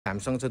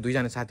हामीसँग छ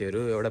दुईजना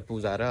साथीहरू एउटा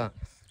पूजा र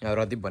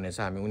रदीप भन्ने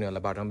छ हामी उनीहरुलाई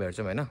बाटोमा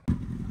भेट्छौं हैन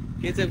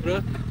के चाहिँ ब्रो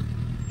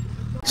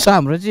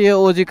हाम्रो चाहिँ यो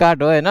ओजी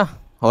कार्ड हो हैन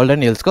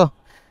होल्डन हिल्स को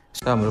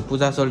हाम्रो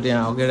पूजा सोल्ट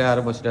यहाँ अगाडि आएर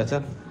बसिरहेछ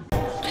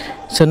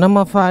so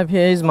number 5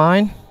 here is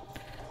mine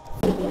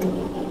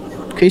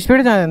के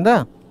स्पिड जाँदैन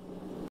त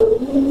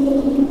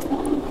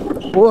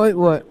ओइ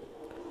ओइ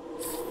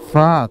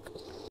फक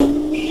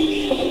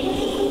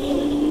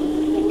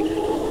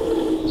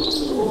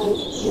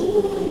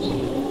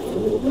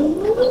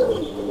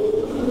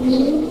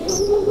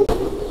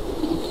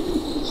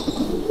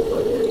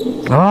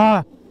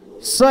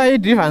सही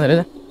ड्रिफ्ट हान्दै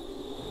रहेछ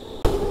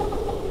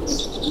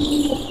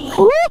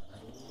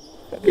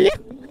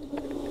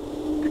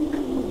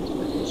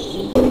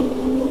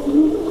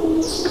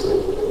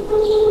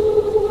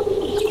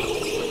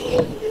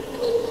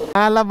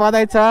ल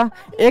बधाई छ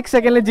 1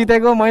 सेकेन्डले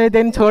जितेको मैले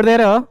त्यही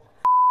छोड्दिएर हो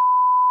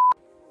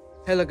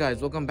hello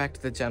guys welcome back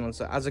to the channel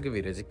so आजको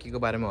भिडियो चाहिँ के को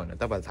बारेमा भन्नु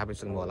तपाईँहरूले थाहा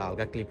पाइसक्नु होला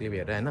हल्का क्लिप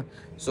हेरेर हैन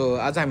सो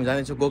आज हामी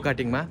जाँदैछौँ go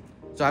कार्टिङमा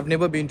So I've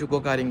never been to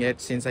go-karting yet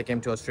since I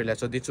came to Australia.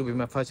 So this will be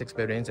my first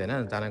experience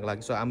हैन जानको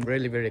लागि. So I'm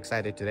really very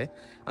excited today.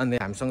 अनि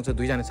हामीसँग छ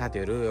दुईजना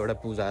साथीहरू एउटा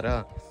पूजा र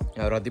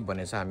रदीप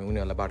भन्ने छ हामी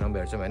उनीहरुलाई बाटोमा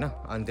भेट्छौं हैन.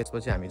 अनि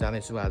त्यसपछि हामी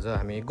जानेछौँ आज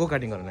हामी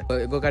go-karting गर्न.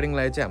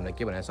 Go-kartingलाई चाहिँ हामीले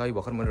के भनेको छ अघि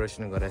भर्खर मैले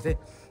रेजिस्ट्रेसन गरेको थिएँ.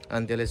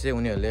 अनि त्यसले चाहिँ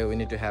उनीहरुले we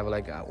need to have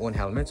like own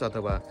helmets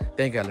अथवा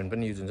त्यहीको हेलमेट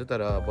पनि युज हुन्छ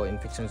तर अब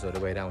इन्फेक्सन्सहरु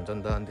भइरा हुन्छ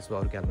नि त अनि त्यसपछि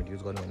अरूको हेलमेट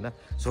युज गर्नु भन्दा.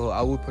 So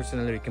I would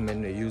personally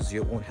recommend use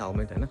your own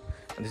helmet हैन.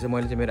 अनि त्यसपछि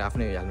मैले चाहिँ मेरो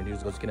आफ्नै हेलमेट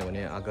युज गर्छु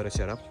किनभने I got a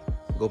setup.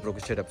 GoPro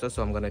setup छ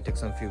so I'm going to take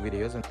some few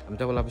videos and हामी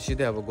तपाईलाई अब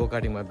सिधै अब go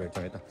karting मा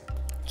भेट्छौं है त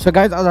सो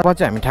गाइज आज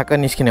चाहिँ हामी ठ्याक्क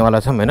निस्किने वाला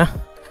छौं हैन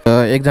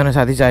एक जना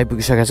साथी चाहिँ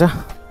आइपुगिसकेको छ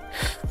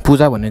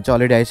पूजा भन्ने चाहिँ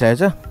अलरेडी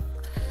आइसकेको छ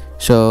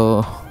सो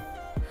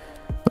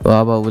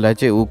अब उलाई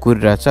चाहिँ उ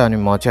कुरिरहेछ अनि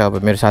म चाहिँ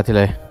अब मेरो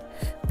साथीलाई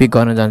पिक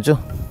गर्न जान्छु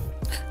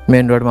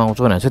मेन रोडमा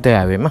आउँछु भनेको छ त्यही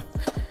हाइवेमा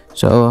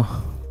सो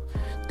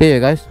त्यही हो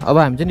गाइज अब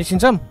हामी चाहिँ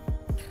निस्किन्छौं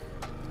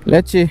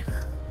लेट्स सी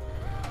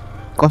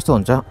कस्तो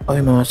हुन्छ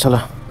ओइ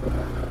माशाल्लाह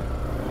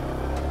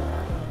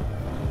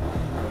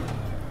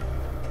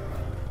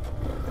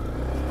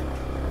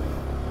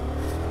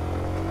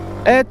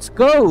Let's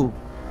go!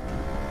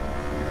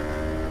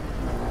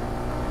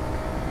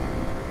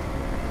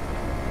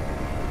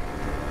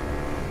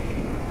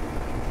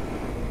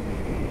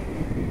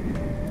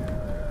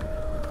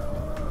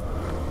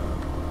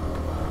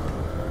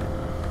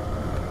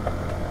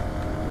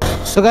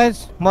 So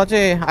guys, म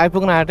चाहिँ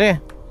आइपुग्न आँटे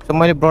सो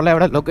मैले ब्रोलाई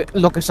एउटा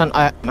लोकेसन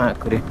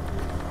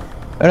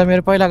एउटा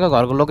मेरो पहिलाको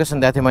घरको लोकेसन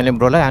दिएको थिएँ मैले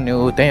ब्रोलाई अनि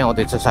उ त्यही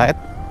आउँदैछ सायद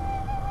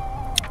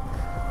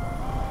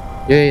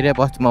यो एरिया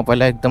बस्छु म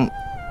पहिला एकदम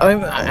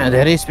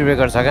धेरै स्पिड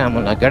ब्रेकर छ क्या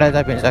मलाई गेडा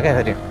जापिन्छ क्या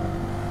फेरि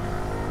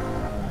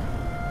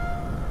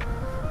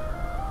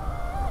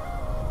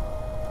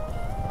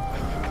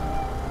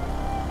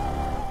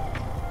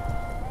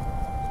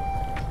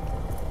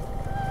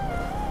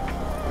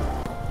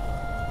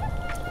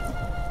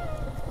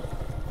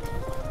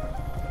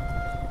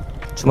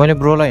मैले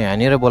ब्रोलाई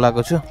यहाँनिर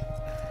बोलाएको छु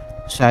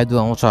सायद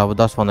आउँछ अब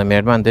 10-15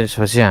 मिनटमा अनि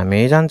त्यसपछि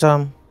हामी जान्छौँ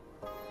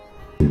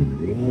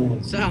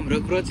हाम्रो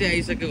ब्रो चाहिँ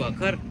आइसक्यो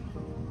भर्खर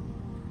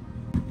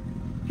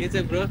के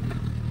चाहिँ ब्रो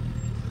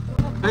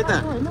खै त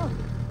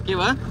के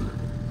भयो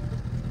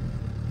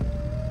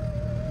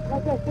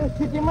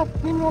सिटीमा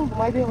 3 मिनेट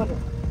घुमाइदियो भने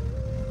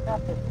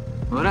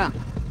हो र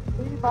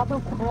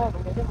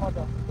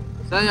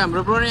सही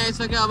हाम्रो ब्रो नै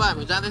आइसक्यो अब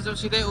हामी जाँदैछौँ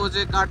सिधै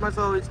ओजे कार्टमा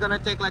so it's gonna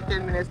take like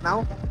 10 minutes now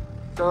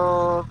so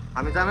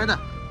हामी जामै त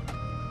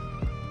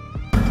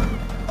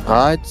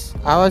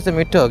आवाज त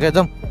मिठो हो क्या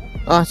जाउँ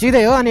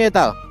सिधै हो अनि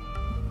यता हो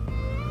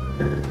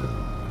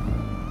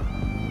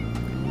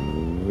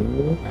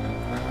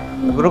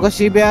ब्रोको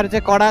सीबीआर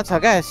चाहिँ कडा छ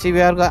क्या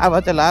सीबीआर को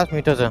आवाज चाहिँ लास्ट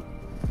मिठो छ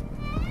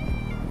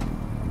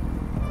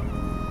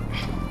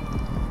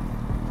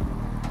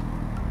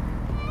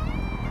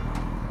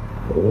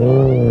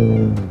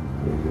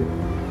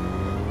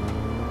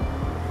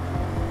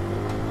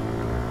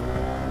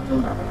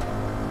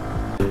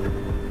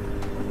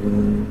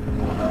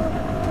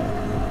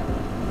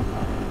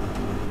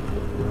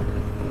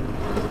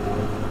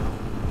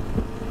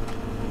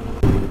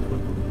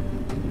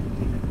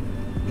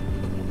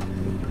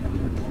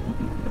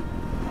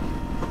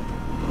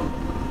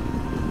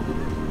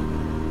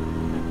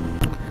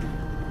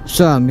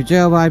सो हामी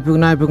चाहिँ अब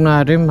आइपुग्न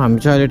आँट्यौँ हामी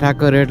चाहिँ अहिले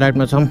ठ्याक्क रेड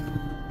लाइटमा छौँ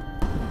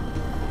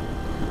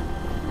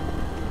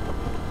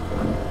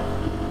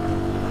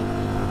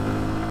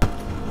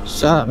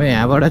सो हामी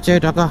यहाँबाट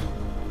चाहिँ टक्क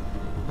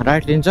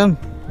राइट लिन्छौँ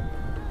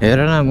हेर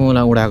न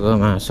मुला उडाएको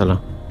मासला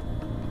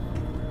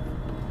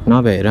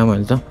नभएर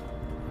मैले त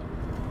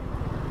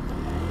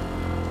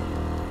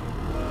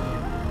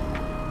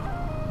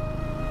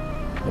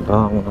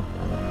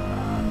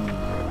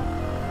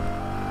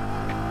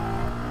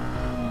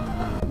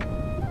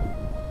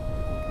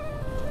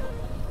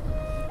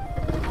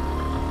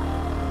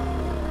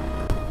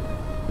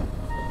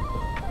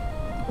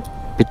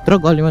भित्र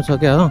गलीमा छ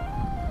क्या हो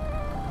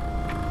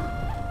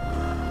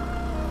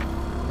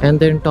एन्ड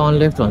देन टर्न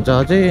लेफ्ट हुन्छ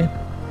अझै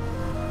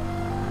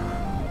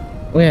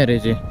उयो हेरे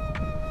चाहिँ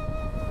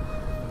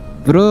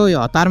ब्रो यो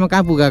हतारमा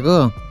कहाँ पुगाको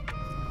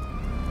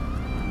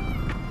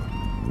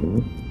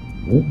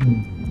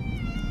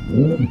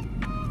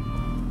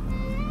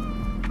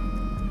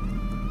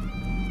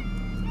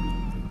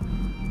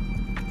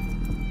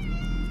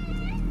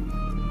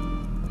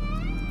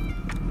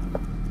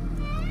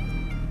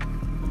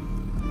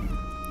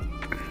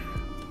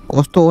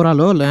कस्तो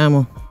ओह्रालो हो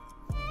लामो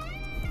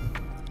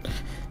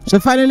सो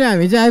फाइनली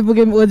हामी चाहिँ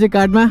आइपुग्यौँ ओजी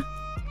कार्टमा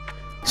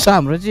सो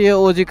हाम्रो चाहिँ यो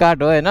ओजी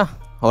कार्ट हो होइन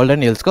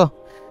होल्डन हिल्सको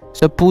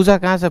सो पूजा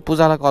कहाँ छ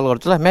पूजालाई कल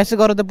गर्छु ल मेसेज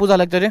गर त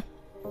पूजालाई एकचोटि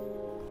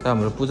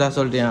हाम्रो पूजा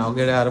सोल्टी यहाँ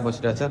अगाडि आएर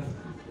बसिरहेको छ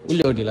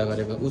उसले हो ढिला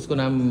गरेको उसको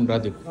नाम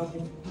प्रदीप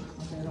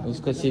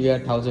उसको सिबिआर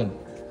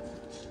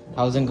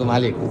 1000 को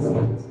मालिक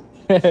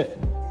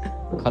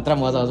खतरा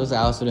मजा आउँछ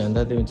आवाज सुन्यो भने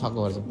त तिमी छक्क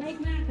पर्छ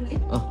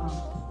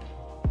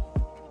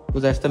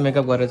पूजा यस्तो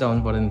मेकअप गरेर चाहिँ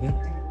आउनु पर्दैन थियो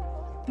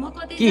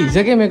कि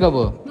हिजोकै मेकअप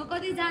हो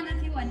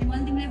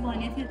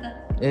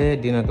ए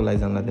डिनरको लागि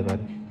जान्ला त्यो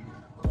पारि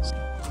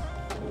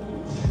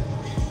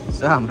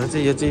सो हाम्रो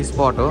चाहिँ यो चाहिँ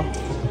स्पट हो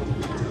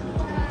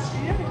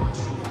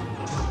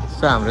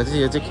सो हाम्रो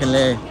चाहिँ यो चाहिँ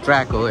खेल्ने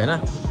ट्र्याक हो होइन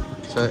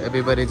so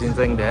everybody is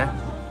enjoying that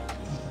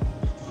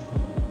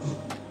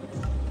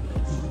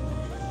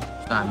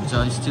so हामी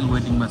चाहिँ स्टिल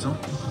वेटिङमा छौँ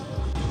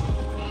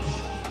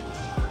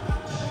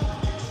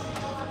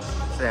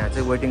सो यहाँ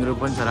चाहिँ वेटिङ रुम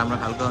पनि छ राम्रो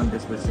खालको अनि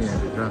त्यसपछि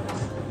यहाँभित्र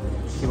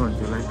के भन्छ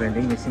त्यसलाई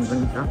भेन्डिङ मेसिन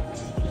पनि छ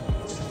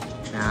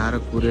यहाँ आएर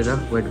कुरेर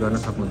वेट गर्न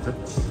सक्नुहुन्छ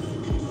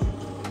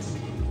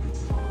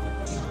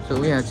सो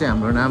यहाँ चाहिँ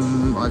हाम्रो नाम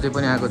अझै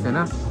पनि आएको थिएन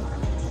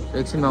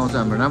एकछिनमा आउँछ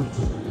हाम्रो नाम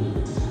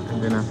एन्ड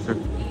देन आफ्टर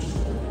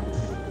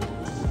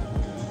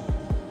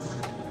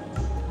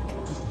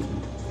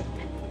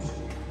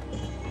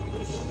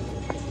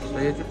सो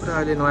यो चाहिँ पुरा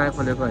अहिले नयाँ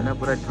खोलेको होइन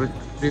पुरा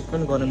ट्रिप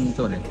पनि गर्न मिल्छ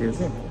भनेको थियो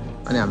चाहिँ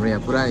अनि हाम्रो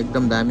यहाँ पुरा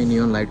एकदम दामी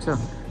नियोन लाइट छ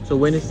सो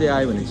वेडनेसडे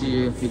आयो भने चाहिँ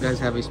you guys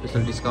have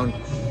special discount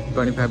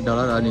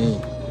 $25 अनि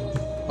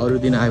अरू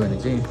दिन आयो भने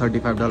चाहिँ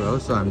 $35 हो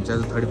सो हामी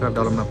चाहिँ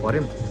 $35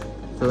 पऱ्यौँ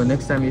so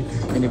next time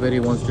if anybody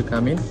wants to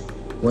come in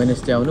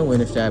Wednesday आउनु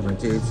वेडनेसडे आयो भने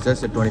चाहिँ इट्स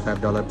जस्ट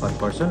 $25 पर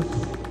पर्सन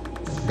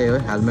त्यही हो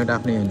हेलमेट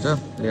आफ्नै हुन्छ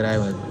लिएर आयो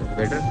भने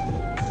बेटर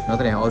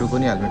नत्र यहाँ अरू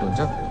पनि हेलमेट हुन्छ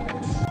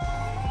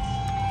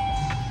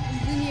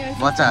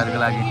बच्चाहरूको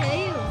लागि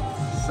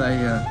सही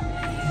हो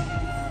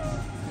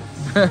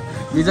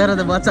बिचरा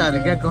त बच्चाहरू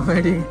क्या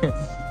कमेडी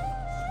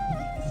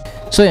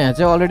सो यहाँ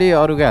चाहिँ अलरेडी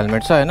अरूको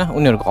हेलमेट छ होइन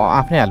उनीहरूको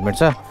आफ्नै हेलमेट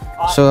छ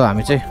सो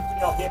हामी चाहिँ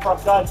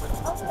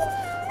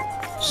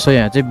सो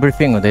यहाँ चाहिँ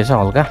ब्रिफिङ हुँदैछ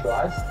हल्का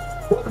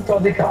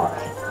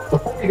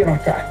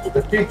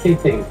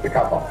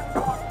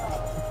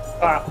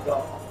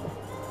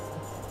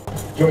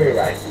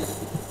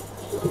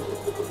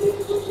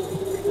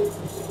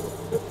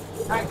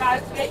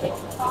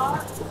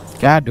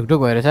क्या ढुकढुक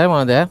भइरहेछ है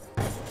मलाई त यार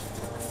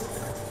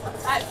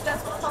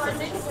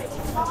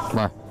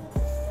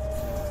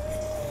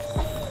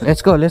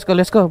Let's go,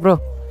 bro.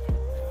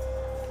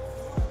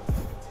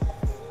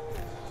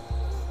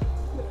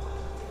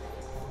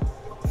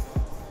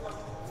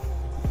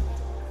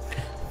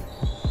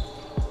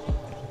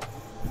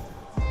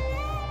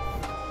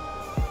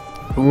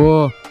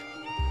 Whoa.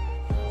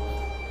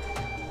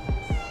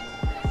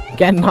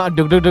 Cannot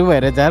duk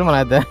भएर यार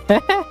मलाई त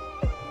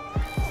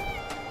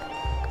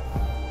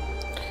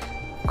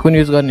कुन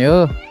युज गर्ने हो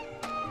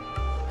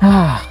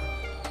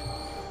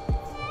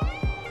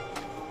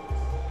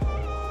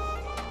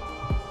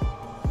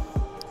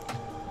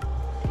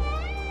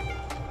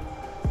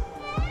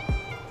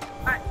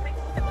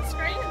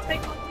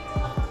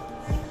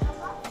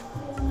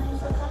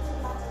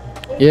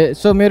ये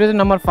सो मेरो चाहिँ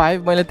नम्बर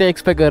 5 मैले त्यही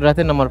एक्सपेक्ट गरिरहेको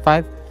थिएँ नम्बर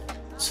 5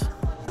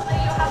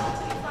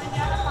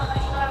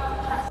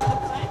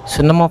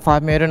 सो नम्बर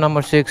 5 मेरो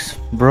नम्बर 6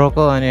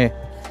 ब्रोको अनि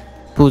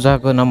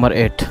पूजाको number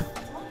 8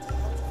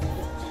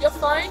 Your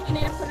phone, you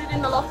need to put it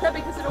in the locker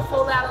because it'll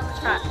fall out on the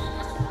track.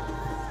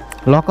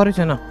 लकरै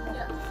छैन Yeah,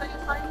 so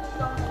your phone needs to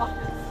go in the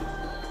lockers.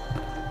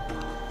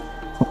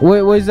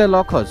 Where is the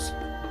lockers?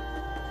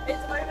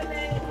 It's over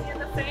there near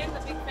the fan,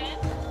 the big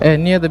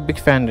fan. Near the big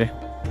fan रे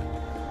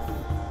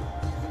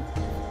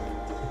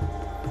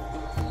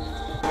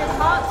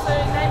So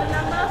name and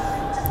number.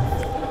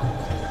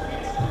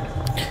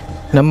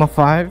 Number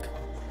 5.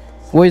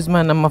 Where is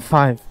my number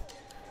 5?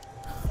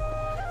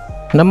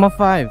 Number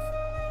 5.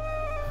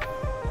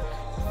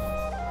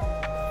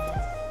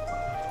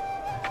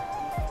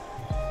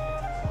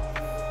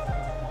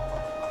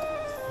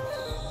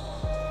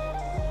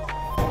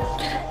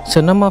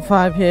 So number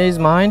 5 here is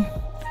mine.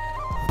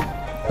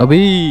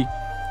 Abi.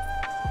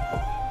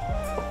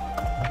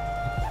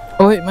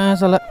 Oh wait,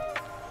 Maza.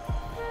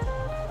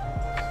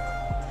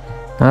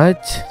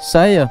 Right,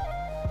 saya.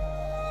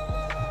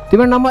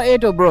 Timur number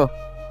 8 oh bro.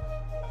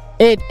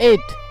 8.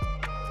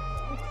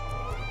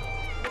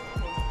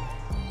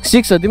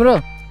 6 oh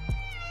timur.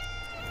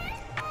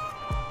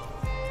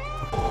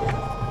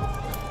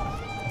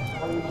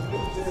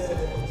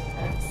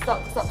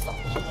 Stop.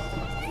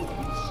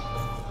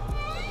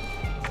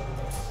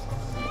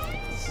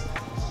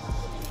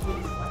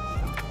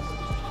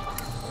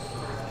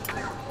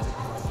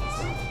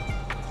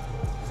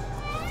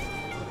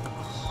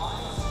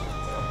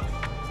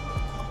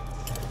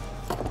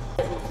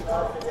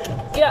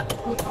 Yeah.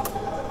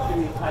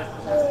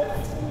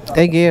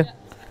 Thank you.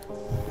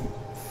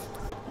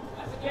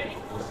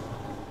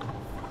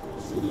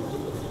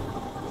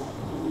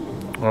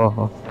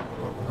 Oh,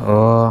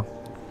 oh,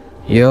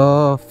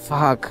 yo,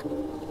 fuck,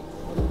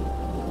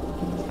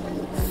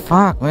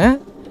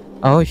 man.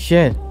 Oh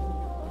shit.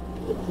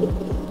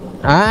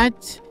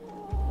 What?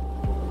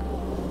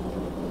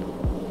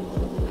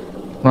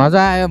 Maza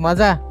आयो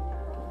मजा.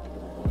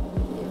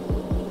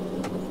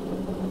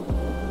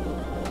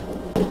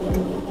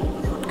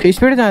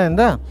 Speed जाँदैन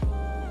त.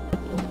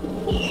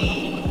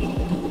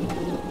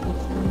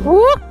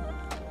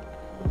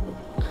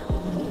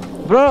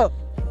 Bro.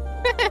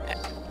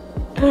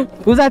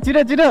 पूजा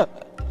छिटो छिटो.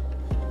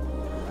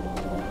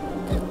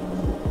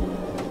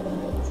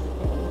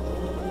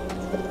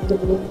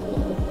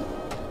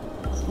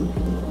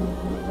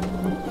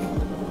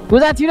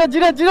 पूजा छिटो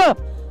छिटो छिटो.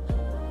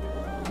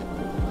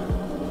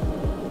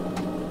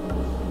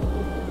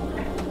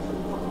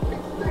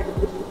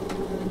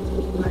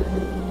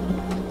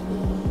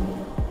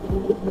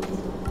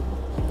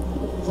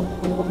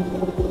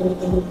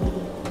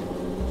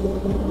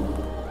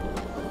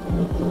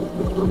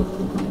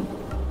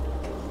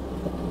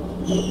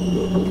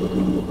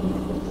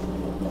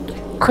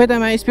 खोइ त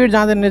म स्पिड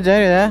जाँदैन रहेछ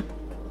है.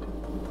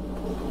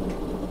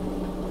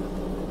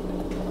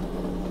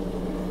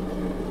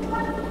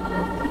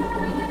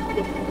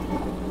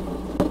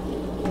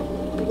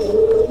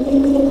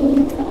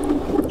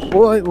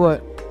 What?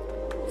 What?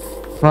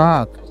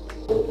 Fuck.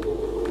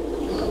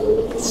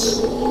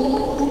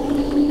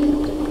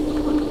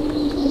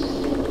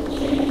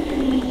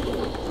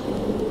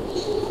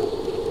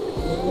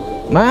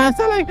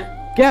 मासालाई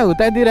क्या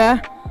हुतातिर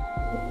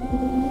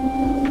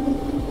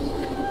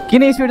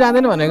किन स्पिड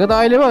जाँदैन भनेको त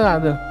अहिले पो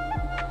जाँदैन.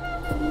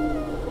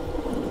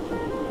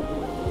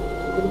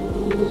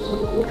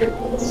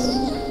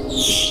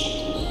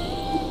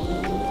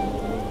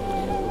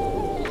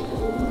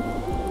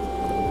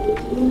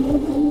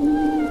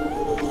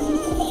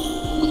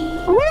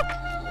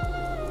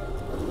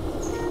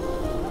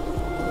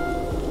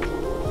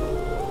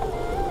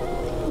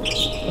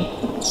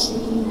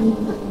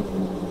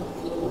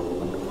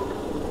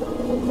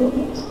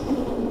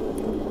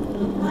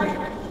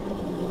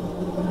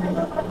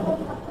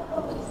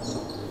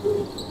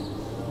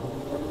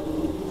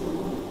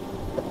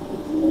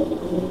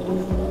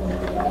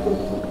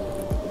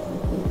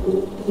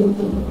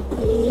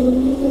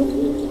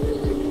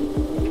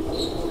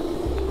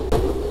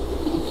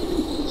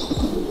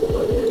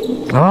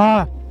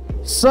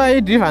 सही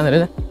ड्रिफ्ट हान्दै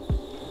रहेछ.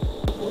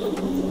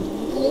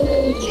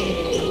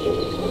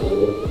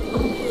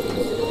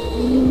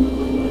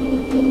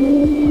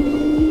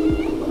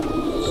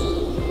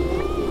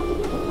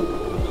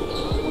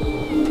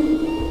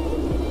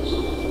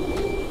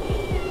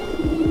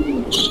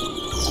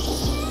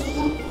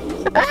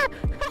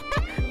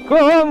 को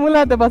हो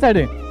मुला त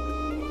पछाडि.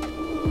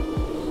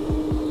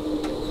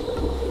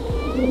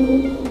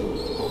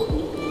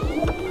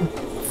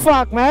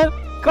 Fuck man,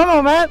 come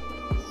on man.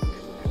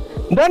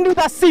 Don't do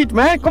that seat,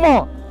 man. Come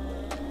on.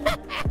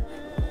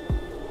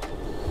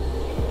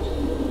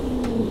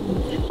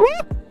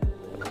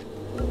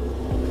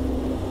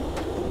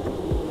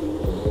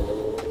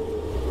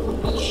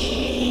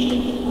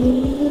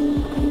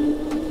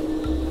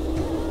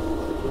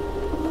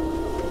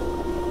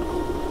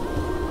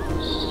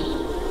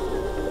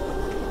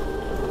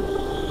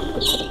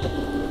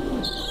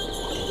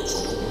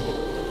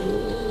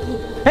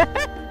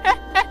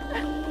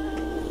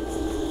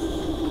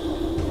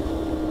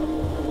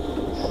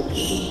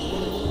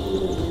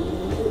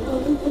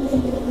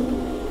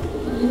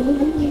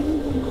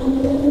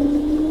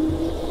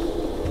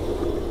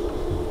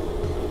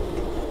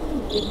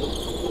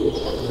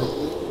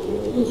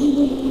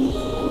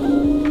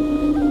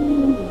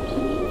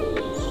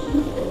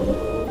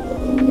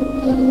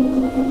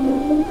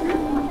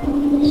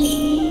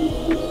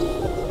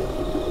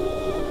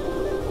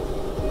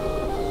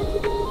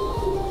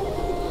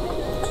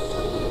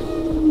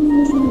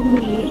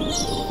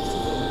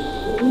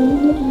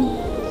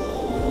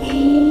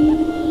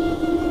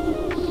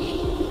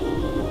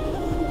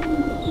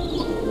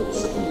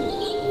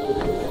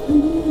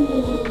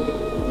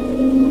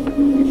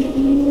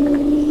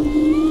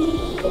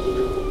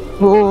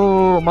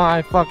 Oh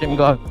my fucking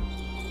god.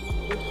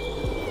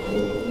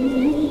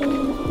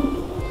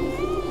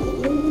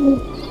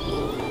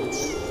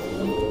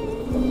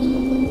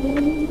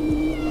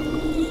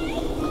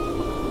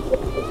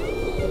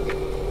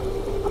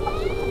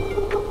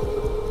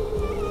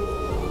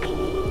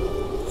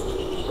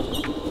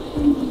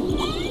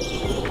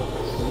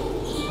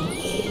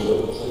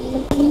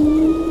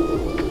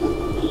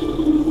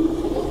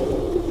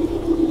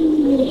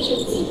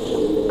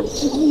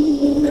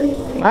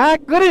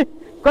 Kuri,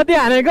 koti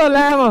haneको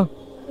लामो.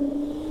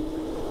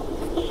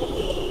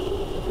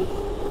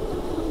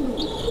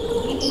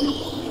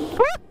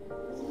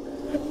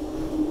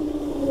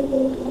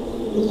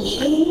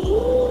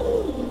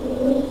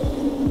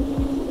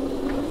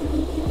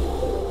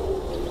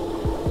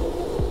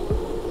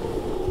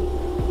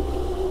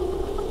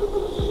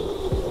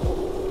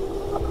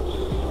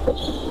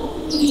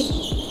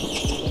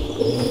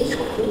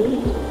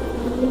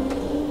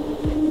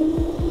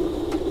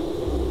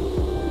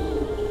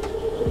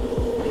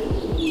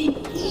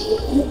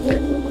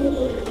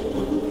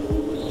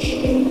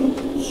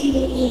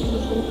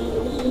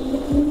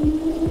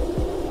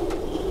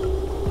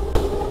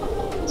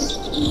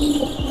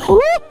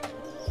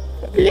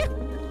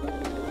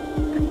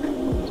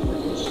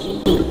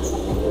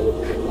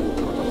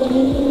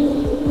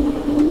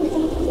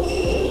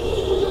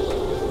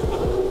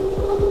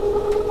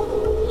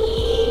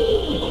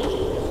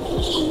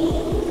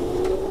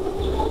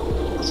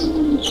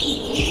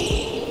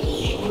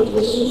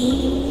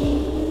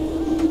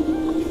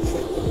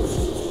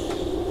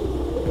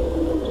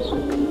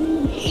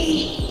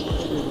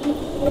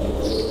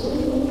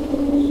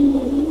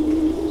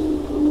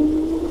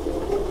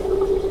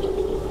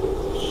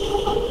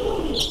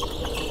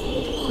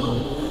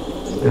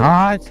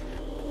 Ah,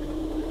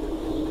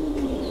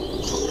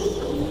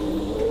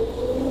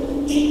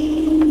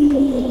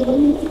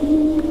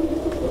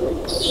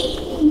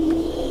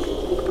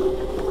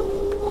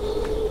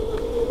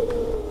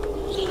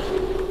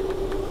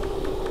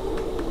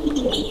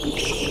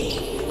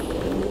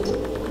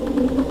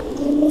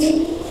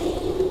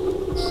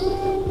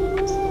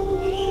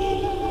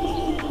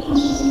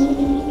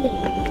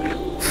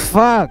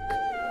 fuck.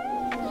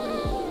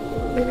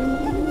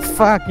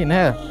 Fucking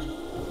hell.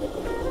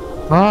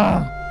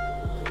 Ah.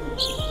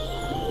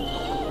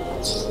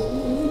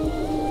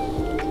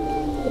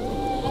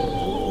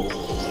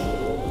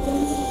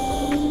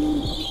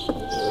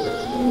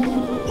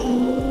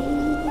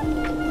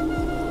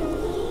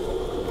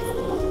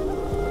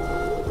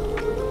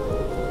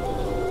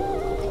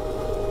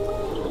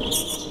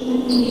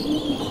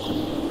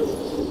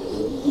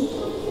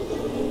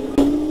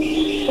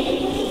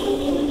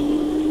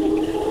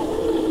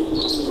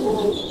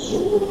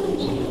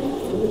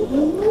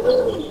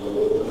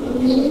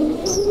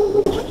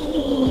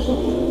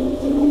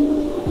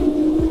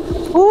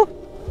 Ooh.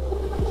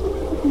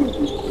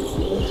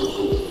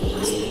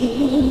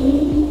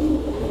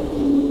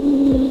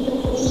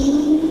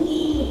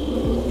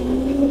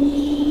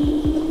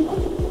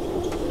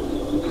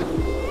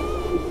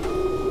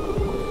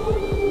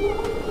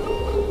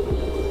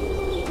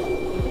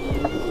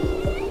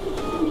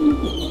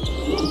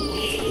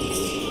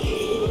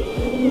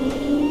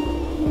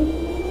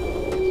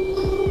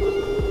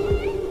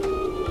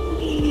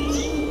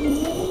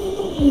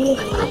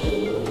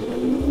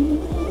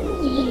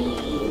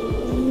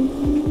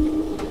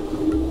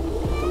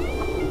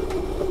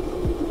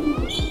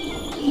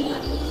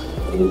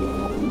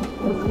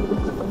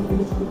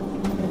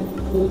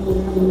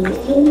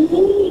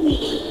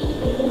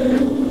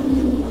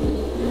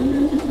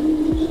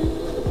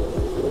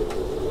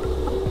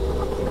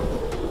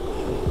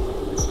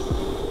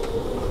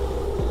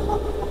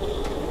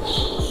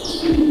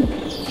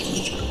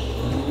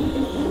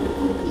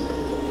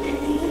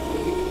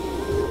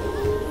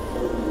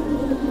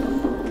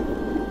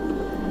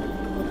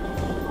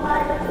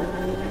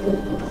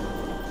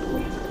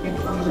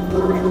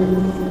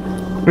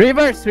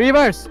 Reverse,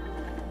 reverse.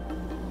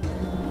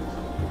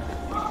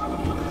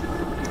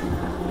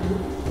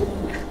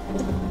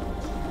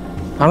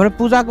 हाम्रो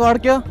पूजाको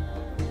अड्क्यो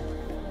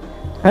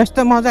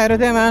यस्तो मजा आएर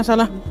थियो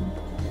मासला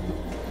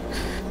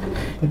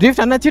ड्रिफ्ट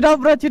हान्न छिटो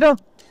ब्रो छिटो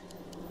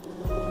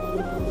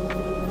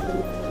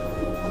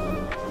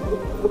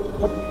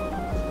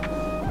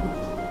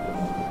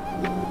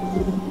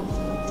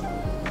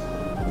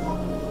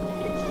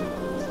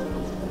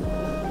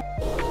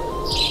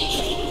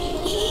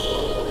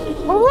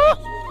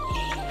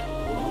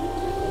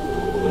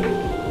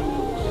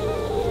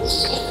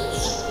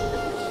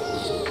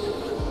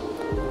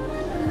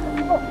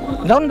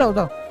जाऊ न जाऊ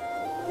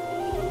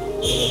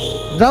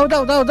जाऊ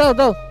जाऊ जाऊ जाऊ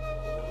जाऊ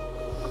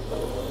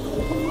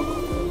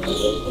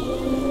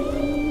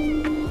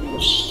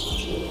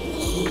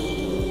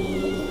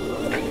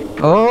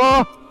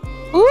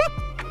ओ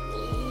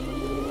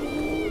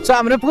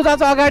हाम्रो पूजा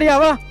छ अगाडि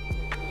अब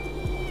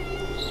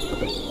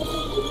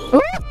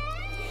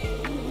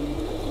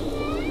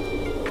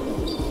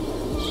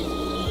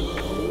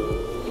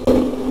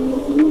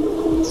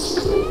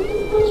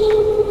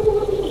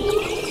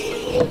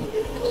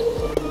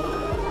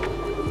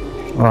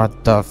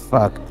What the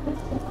fuck?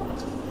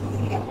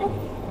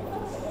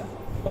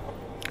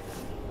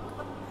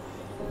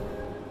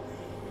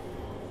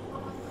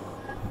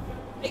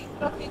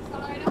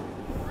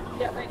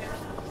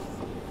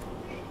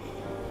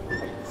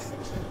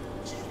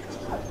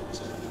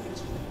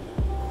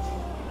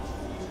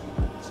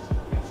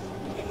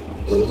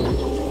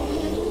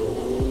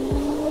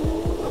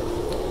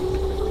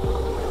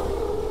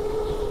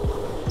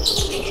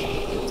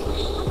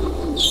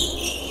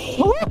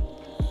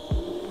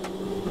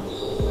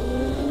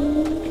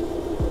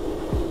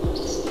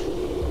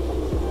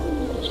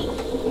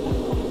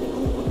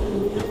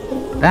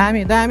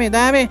 Dami, dami,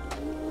 dami.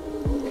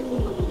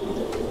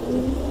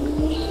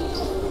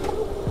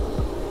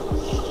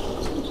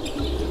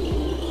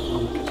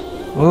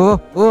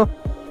 Oh, oh.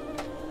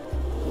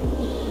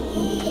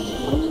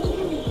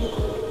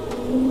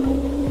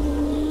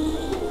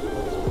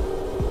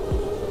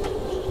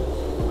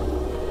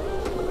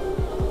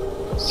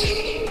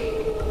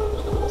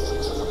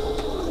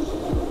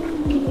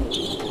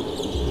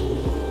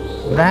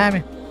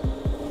 Dami.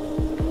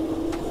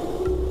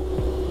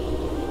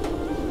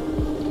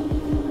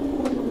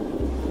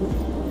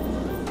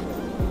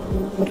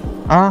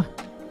 Ah,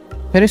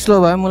 very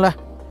slow, Mula.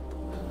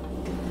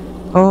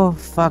 Oh,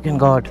 fucking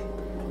God.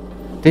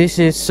 This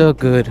is so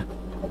good.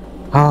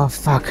 Oh,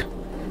 fuck.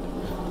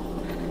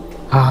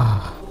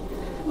 Ah.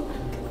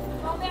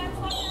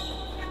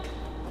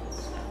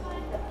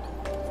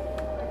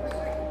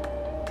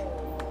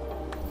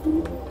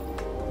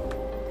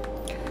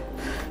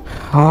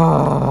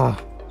 Ah.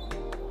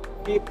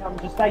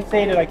 Just stay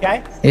seated,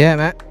 okay? Yeah,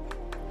 man.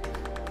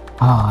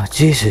 Oh,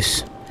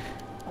 Jesus.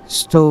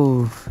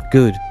 So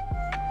good.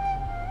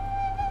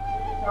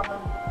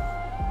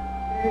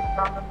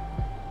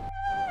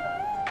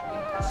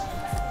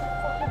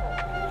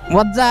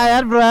 मजा आयो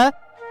यार bro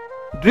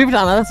drift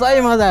हाल्न त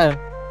सही मजा आयो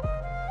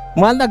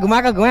मैले त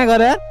घुमाएको घुमाइ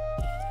गरेँ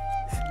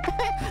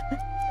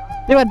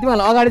त्यही भएर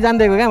तिमीहरूलाई अगाडि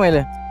जान्दिएको क्या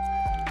मैले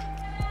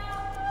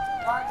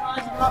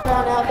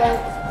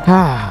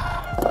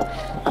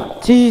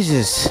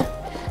Jesus,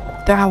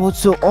 that was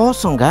so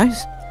awesome,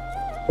 guys.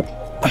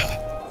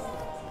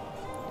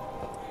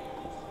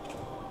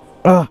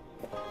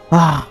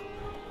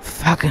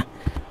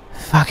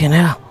 Fucking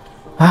hell.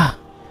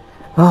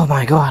 Oh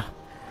my god.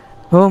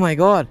 Oh my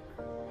god.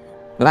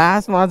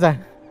 Last Maza.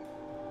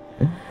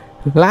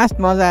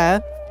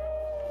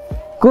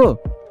 Cool.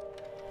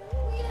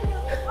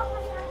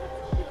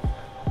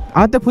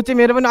 त्यो फुच्चे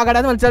मेरो पनि अगाडि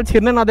मैले चल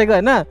छिर्न नदिएको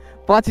हैन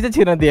पछि चाहिँ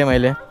छिर्न दिएँ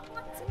मैले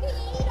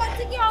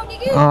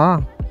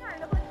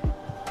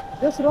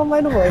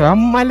रमाइलो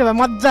भयो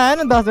मजा आयो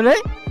नि दाजुले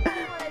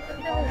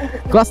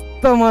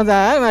कस्तो मजा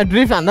आयो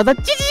ड्रिफ्ट हान्दा त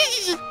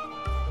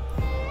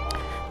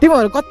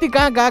तिमीहरू कति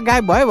कहाँ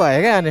गायब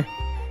भयो क्या अनि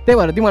त्यही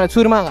भएर तिमीहरूलाई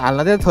सुरुमा हाल्न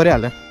चाहिँ थोरै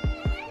हाल्यो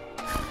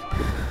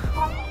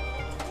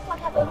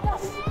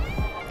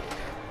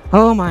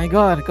Oh my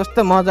god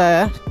कस्तो मजा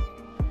आयो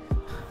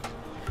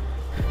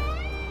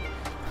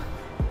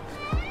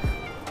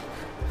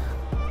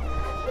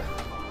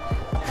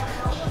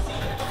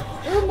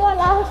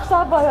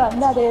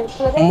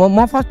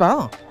म फर्स्ट भयो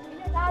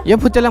यो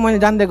फुच्चेलाई मैले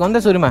जान्दिएको हो नि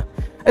त सुरुमा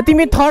ए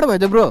तिमी थर्ड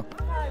भएछ ब्रो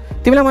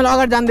तिमीलाई मैले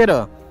अगाडि जान्दिएर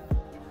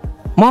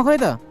म खोइ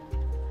त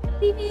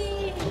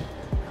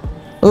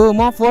ओ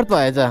म फोर्थ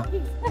भएछ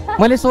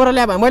मैले 16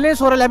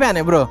 ल्याब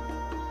हाने ब्रो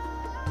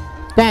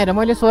त्यहाँ हेर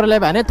मैले 16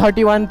 ल्याब हाने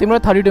 31 तिम्रो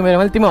 32 मेरो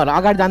मैले तिमीहरू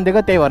अगाडि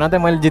जान्दिएको त्यही भएर त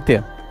मैले जित्यो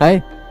है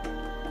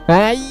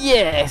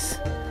यस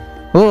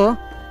हो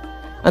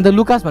अन्त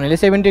लुकास भनेले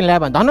 17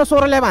 ल्याब हाने धन्न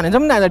 16 ल्याब हाने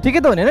जाउँ न ठिकै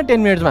त हो नि 10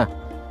 मिनट्समा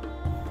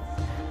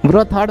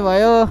ब्रो थर्ड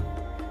भयो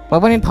म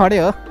पनि थर्डै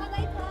हो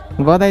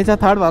बधाई छ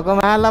थर्ड भएको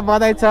ल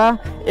बधाई छ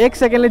 1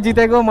 सेकेन्डले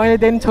जितेको मैले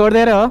त्यहाँदेखि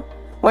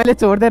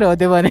छोडिदिएर हो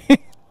त्यो भने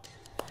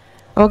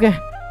ओके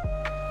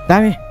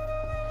दामी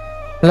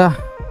ल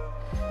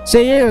से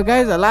यही हो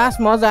गाइज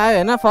लास्ट मजा आयो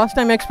होइन फर्स्ट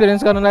टाइम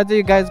एक्सपिरियन्स गर्नलाई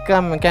चाहिँ guys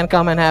can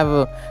come and have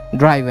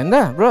drive होइन त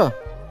ब्रो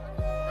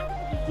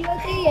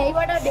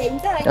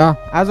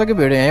आजको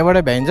भिडियो यहीँबाट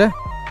भ्याइन्छ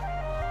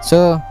सो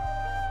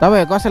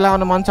तपाईँ कसैलाई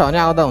आउनु मन छ भने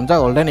आउँदा हुन्छ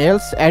होल्डन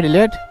हिल्स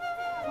एडिलेड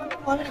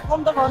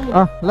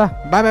ल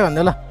बाई बाई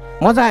भन्दै ल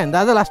मजा आयो नि त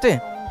आज लास्टै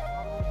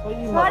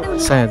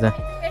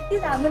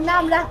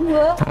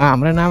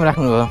हाम्रो नाम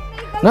राख्नु हो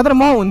नत्र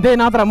म हुन्थेँ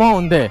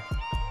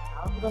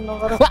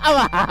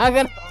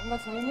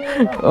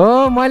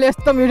ओ मैले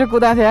यस्तो मिठो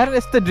कुदाएको थिएँ यार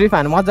यस्तो ड्रिफ्ट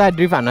हान्नु मजा आयो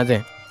ड्रिफ्ट हान्न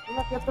चाहिँ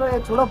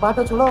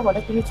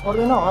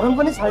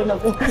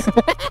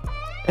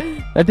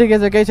ठिकै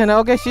छ केही छैन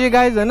ओके सी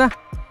गाइज होइन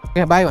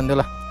ओके बाई भन्दै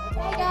ल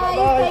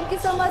Thank you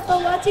so much for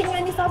watching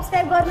and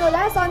subscribe गर्नु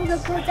होला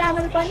संजोगको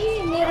च्यानल पनि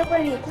मेरो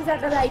पनि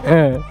पूजाको लागि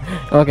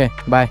ओके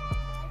बाई